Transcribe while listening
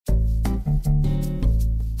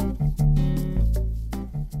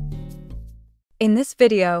In this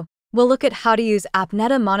video, we'll look at how to use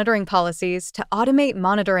AppNeta monitoring policies to automate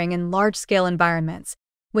monitoring in large-scale environments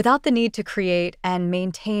without the need to create and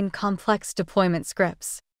maintain complex deployment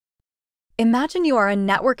scripts. Imagine you are a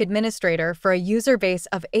network administrator for a user base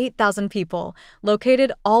of 8,000 people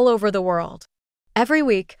located all over the world. Every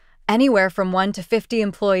week, anywhere from 1 to 50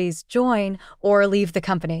 employees join or leave the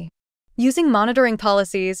company. Using monitoring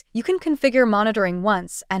policies, you can configure monitoring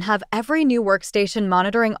once and have every new workstation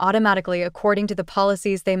monitoring automatically according to the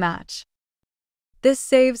policies they match. This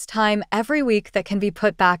saves time every week that can be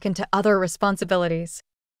put back into other responsibilities.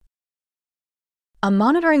 A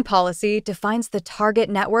monitoring policy defines the target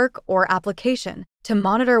network or application to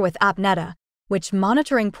monitor with AppNeta, which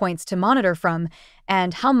monitoring points to monitor from,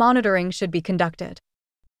 and how monitoring should be conducted.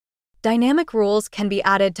 Dynamic rules can be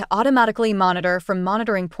added to automatically monitor from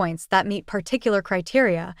monitoring points that meet particular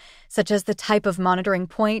criteria, such as the type of monitoring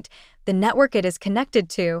point, the network it is connected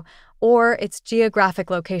to, or its geographic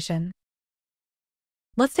location.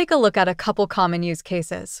 Let's take a look at a couple common use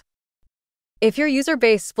cases. If your user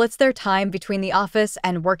base splits their time between the office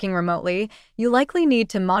and working remotely, you likely need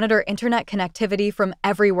to monitor internet connectivity from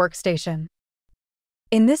every workstation.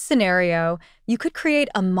 In this scenario, you could create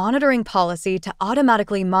a monitoring policy to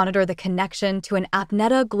automatically monitor the connection to an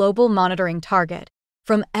AppNeta global monitoring target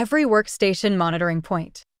from every workstation monitoring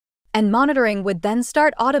point. And monitoring would then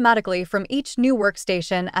start automatically from each new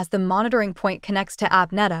workstation as the monitoring point connects to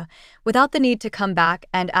AppNeta without the need to come back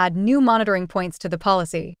and add new monitoring points to the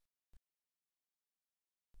policy.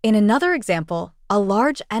 In another example, a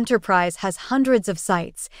large enterprise has hundreds of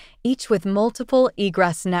sites, each with multiple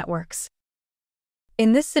egress networks.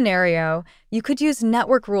 In this scenario, you could use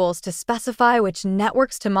network rules to specify which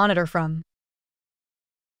networks to monitor from.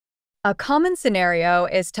 A common scenario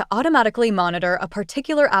is to automatically monitor a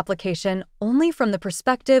particular application only from the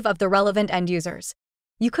perspective of the relevant end users.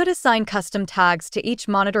 You could assign custom tags to each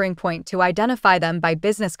monitoring point to identify them by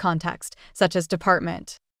business context, such as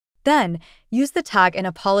department. Then, use the tag in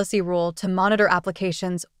a policy rule to monitor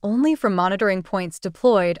applications only from monitoring points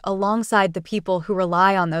deployed alongside the people who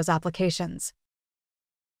rely on those applications.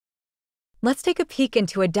 Let's take a peek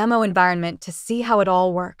into a demo environment to see how it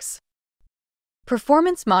all works.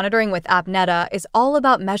 Performance monitoring with AppNeta is all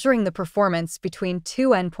about measuring the performance between two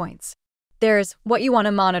endpoints. There's what you want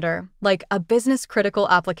to monitor, like a business-critical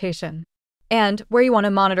application, and where you want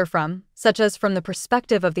to monitor from, such as from the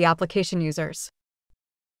perspective of the application users.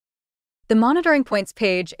 The monitoring points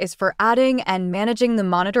page is for adding and managing the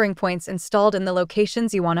monitoring points installed in the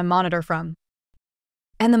locations you want to monitor from.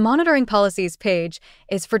 And the monitoring policies page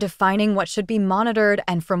is for defining what should be monitored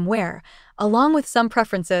and from where, along with some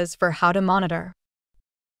preferences for how to monitor.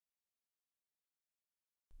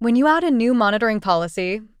 When you add a new monitoring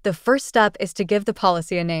policy, the first step is to give the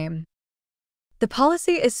policy a name. The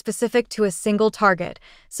policy is specific to a single target,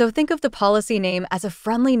 so think of the policy name as a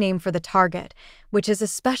friendly name for the target, which is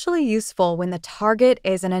especially useful when the target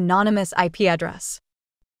is an anonymous IP address.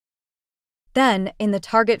 Then, in the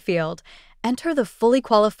target field, enter the fully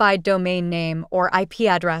qualified domain name or IP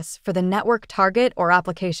address for the network target or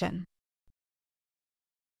application.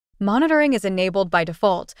 Monitoring is enabled by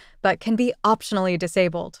default, but can be optionally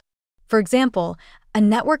disabled. For example, a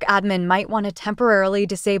network admin might want to temporarily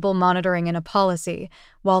disable monitoring in a policy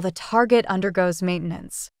while the target undergoes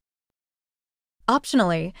maintenance.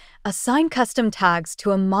 Optionally, assign custom tags to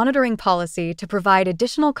a monitoring policy to provide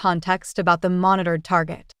additional context about the monitored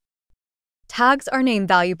target. Tags are name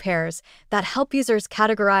value pairs that help users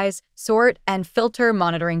categorize, sort, and filter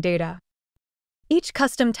monitoring data. Each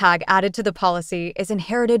custom tag added to the policy is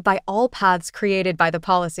inherited by all paths created by the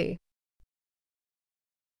policy.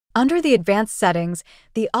 Under the advanced settings,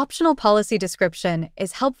 the optional policy description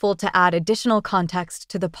is helpful to add additional context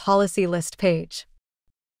to the policy list page.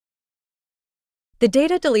 The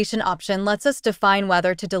data deletion option lets us define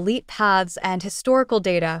whether to delete paths and historical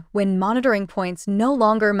data when monitoring points no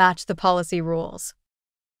longer match the policy rules.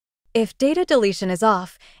 If data deletion is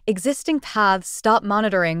off, existing paths stop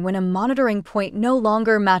monitoring when a monitoring point no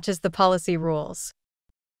longer matches the policy rules.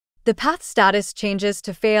 The path status changes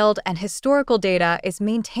to failed and historical data is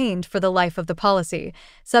maintained for the life of the policy,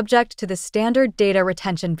 subject to the standard data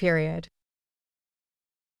retention period.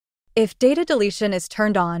 If data deletion is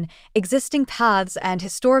turned on, existing paths and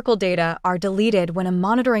historical data are deleted when a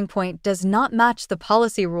monitoring point does not match the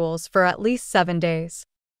policy rules for at least 7 days.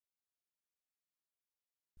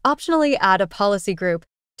 Optionally add a policy group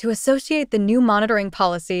to associate the new monitoring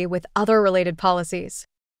policy with other related policies.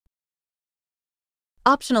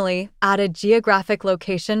 Optionally, add a geographic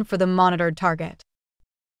location for the monitored target.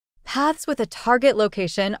 Paths with a target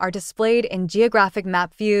location are displayed in geographic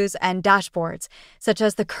map views and dashboards, such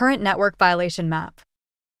as the current network violation map.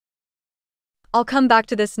 I'll come back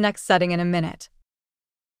to this next setting in a minute.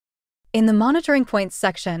 In the Monitoring Points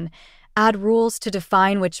section, add rules to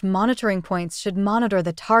define which monitoring points should monitor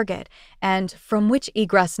the target and from which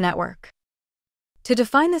egress network. To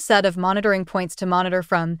define the set of monitoring points to monitor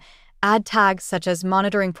from, add tags such as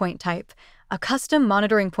monitoring point type, a custom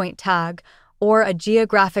monitoring point tag, or a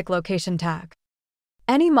geographic location tag.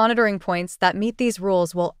 Any monitoring points that meet these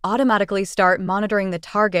rules will automatically start monitoring the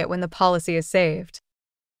target when the policy is saved.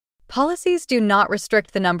 Policies do not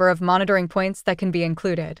restrict the number of monitoring points that can be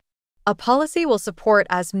included. A policy will support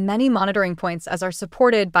as many monitoring points as are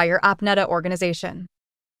supported by your AppNeta organization.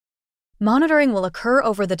 Monitoring will occur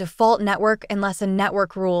over the default network unless a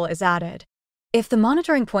network rule is added. If the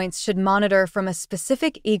monitoring points should monitor from a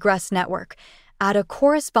specific egress network, add a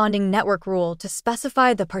corresponding network rule to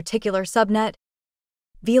specify the particular subnet,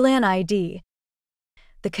 VLAN ID,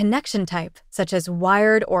 the connection type, such as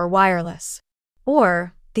wired or wireless,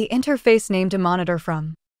 or the interface name to monitor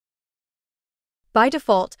from. By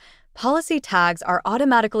default, policy tags are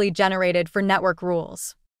automatically generated for network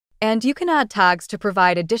rules, and you can add tags to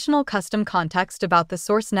provide additional custom context about the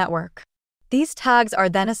source network. These tags are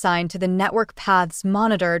then assigned to the network paths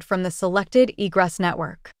monitored from the selected egress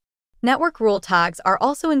network. Network rule tags are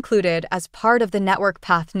also included as part of the network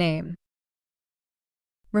path name.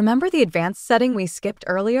 Remember the advanced setting we skipped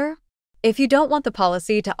earlier? If you don't want the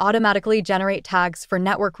policy to automatically generate tags for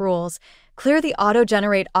network rules, clear the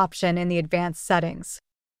auto-generate option in the advanced settings.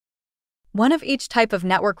 One of each type of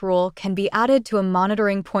network rule can be added to a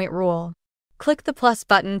monitoring point rule. Click the plus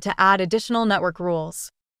button to add additional network rules.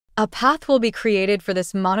 A path will be created for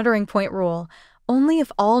this monitoring point rule only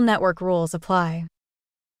if all network rules apply.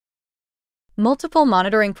 Multiple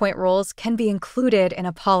monitoring point rules can be included in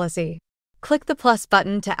a policy. Click the plus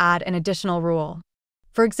button to add an additional rule.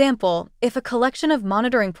 For example, if a collection of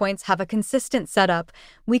monitoring points have a consistent setup,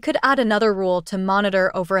 we could add another rule to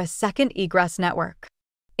monitor over a second egress network.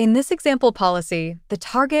 In this example policy, the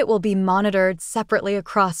target will be monitored separately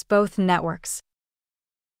across both networks.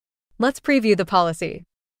 Let's preview the policy.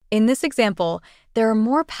 In this example, there are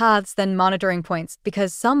more paths than monitoring points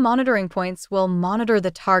because some monitoring points will monitor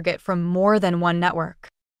the target from more than one network.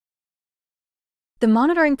 The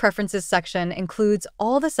Monitoring Preferences section includes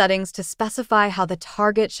all the settings to specify how the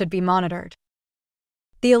target should be monitored.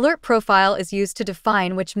 The alert profile is used to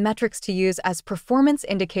define which metrics to use as performance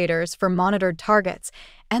indicators for monitored targets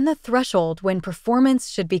and the threshold when performance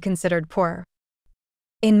should be considered poor.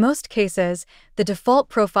 In most cases, the default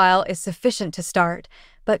profile is sufficient to start,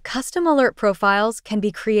 but custom alert profiles can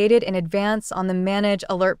be created in advance on the Manage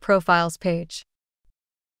Alert Profiles page.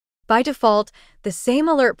 By default, the same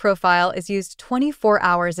alert profile is used 24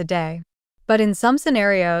 hours a day. But in some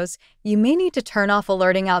scenarios, you may need to turn off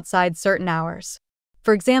alerting outside certain hours.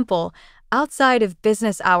 For example, outside of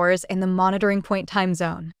business hours in the monitoring point time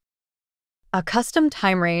zone. A custom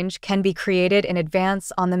time range can be created in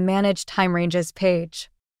advance on the Manage Time Ranges page.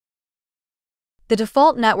 The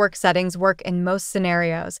default network settings work in most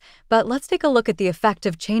scenarios, but let's take a look at the effect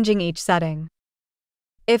of changing each setting.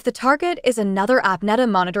 If the target is another AppNeta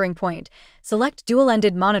monitoring point, select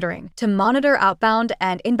Dual-Ended Monitoring to monitor outbound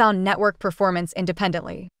and inbound network performance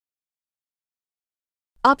independently.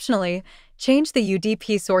 Optionally, change the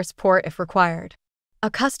UDP source port if required.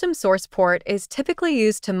 A custom source port is typically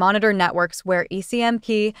used to monitor networks where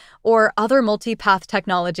ECMP or other multi-path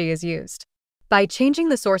technology is used. By changing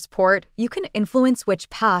the source port, you can influence which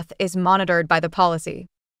path is monitored by the policy.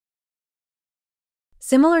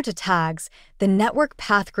 Similar to tags, the network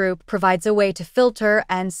path group provides a way to filter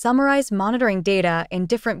and summarize monitoring data in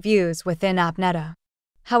different views within AppNeta.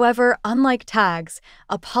 However, unlike tags,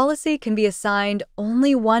 a policy can be assigned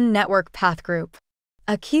only one network path group.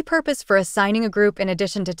 A key purpose for assigning a group in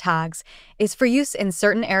addition to tags is for use in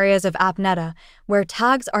certain areas of AppNeta where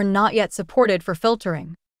tags are not yet supported for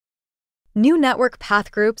filtering. New network path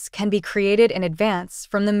groups can be created in advance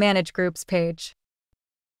from the Manage Groups page.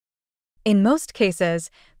 In most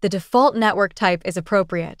cases, the default network type is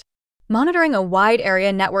appropriate. Monitoring a wide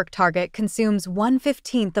area network target consumes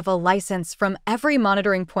 1/15 of a license from every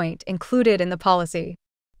monitoring point included in the policy.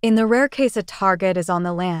 In the rare case a target is on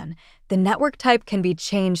the LAN, the network type can be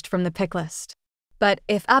changed from the pick list. But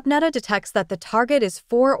if AppNeta detects that the target is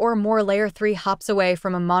 4 or more Layer 3 hops away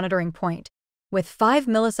from a monitoring point, with 5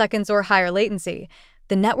 milliseconds or higher latency,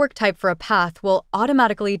 the network type for a path will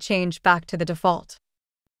automatically change back to the default.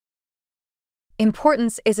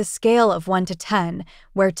 Importance is a scale of 1 to 10,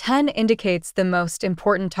 where 10 indicates the most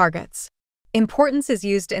important targets. Importance is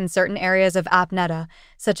used in certain areas of AppNeta,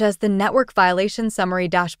 such as the Network Violation Summary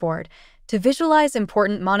dashboard, to visualize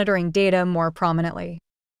important monitoring data more prominently.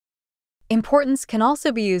 Importance can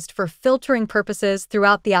also be used for filtering purposes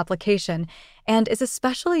throughout the application and is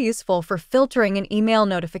especially useful for filtering in email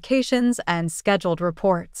notifications and scheduled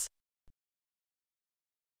reports.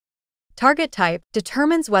 Target type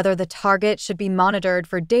determines whether the target should be monitored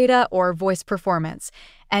for data or voice performance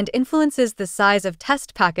and influences the size of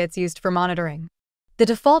test packets used for monitoring. The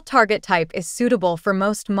default target type is suitable for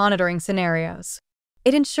most monitoring scenarios.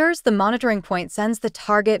 It ensures the monitoring point sends the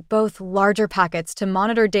target both larger packets to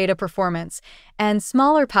monitor data performance and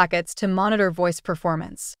smaller packets to monitor voice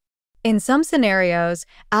performance. In some scenarios,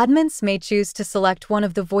 admins may choose to select one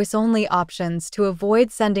of the voice-only options to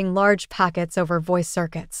avoid sending large packets over voice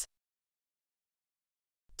circuits.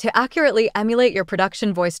 To accurately emulate your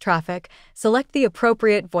production voice traffic, select the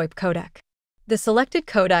appropriate VoIP codec. The selected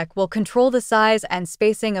codec will control the size and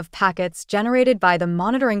spacing of packets generated by the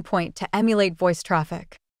monitoring point to emulate voice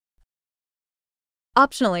traffic.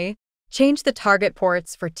 Optionally, change the target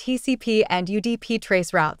ports for TCP and UDP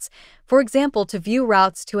trace routes, for example to view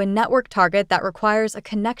routes to a network target that requires a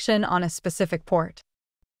connection on a specific port.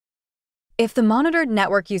 If the monitored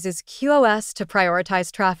network uses QoS to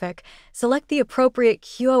prioritize traffic, select the appropriate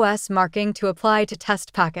QoS marking to apply to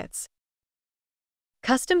test packets.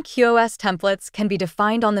 Custom QoS templates can be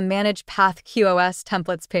defined on the Manage Path QoS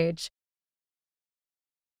Templates page.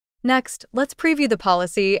 Next, let's preview the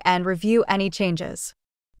policy and review any changes.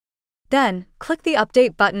 Then, click the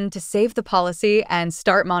Update button to save the policy and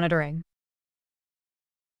start monitoring.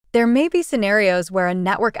 There may be scenarios where a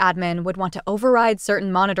network admin would want to override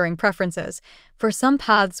certain monitoring preferences for some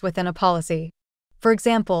paths within a policy. For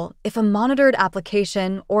example, if a monitored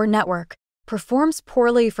application or network performs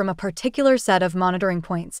poorly from a particular set of monitoring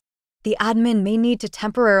points, the admin may need to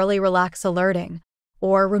temporarily relax alerting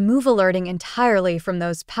or remove alerting entirely from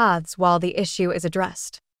those paths while the issue is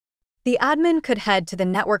addressed. The admin could head to the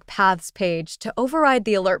Network Paths page to override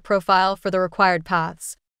the alert profile for the required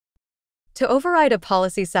paths. To override a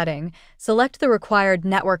policy setting, select the required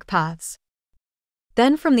network paths.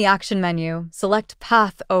 Then from the Action menu, select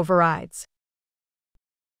Path Overrides.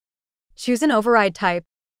 Choose an override type,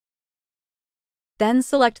 then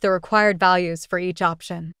select the required values for each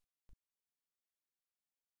option.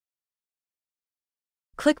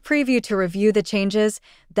 Click Preview to review the changes,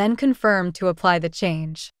 then confirm to apply the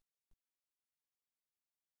change.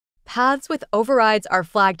 Paths with overrides are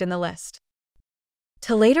flagged in the list.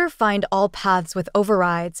 To later find all paths with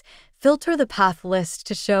overrides, filter the path list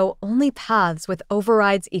to show only paths with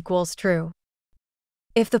overrides equals true.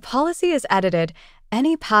 If the policy is edited,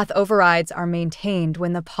 any path overrides are maintained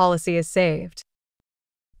when the policy is saved.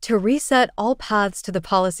 To reset all paths to the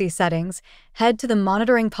policy settings, head to the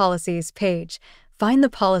Monitoring Policies page, find the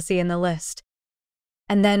policy in the list,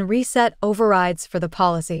 and then reset overrides for the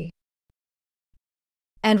policy.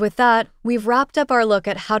 And with that, we've wrapped up our look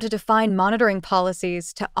at how to define monitoring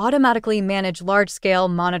policies to automatically manage large-scale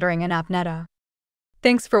monitoring in AppNeta.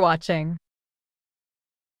 Thanks for watching.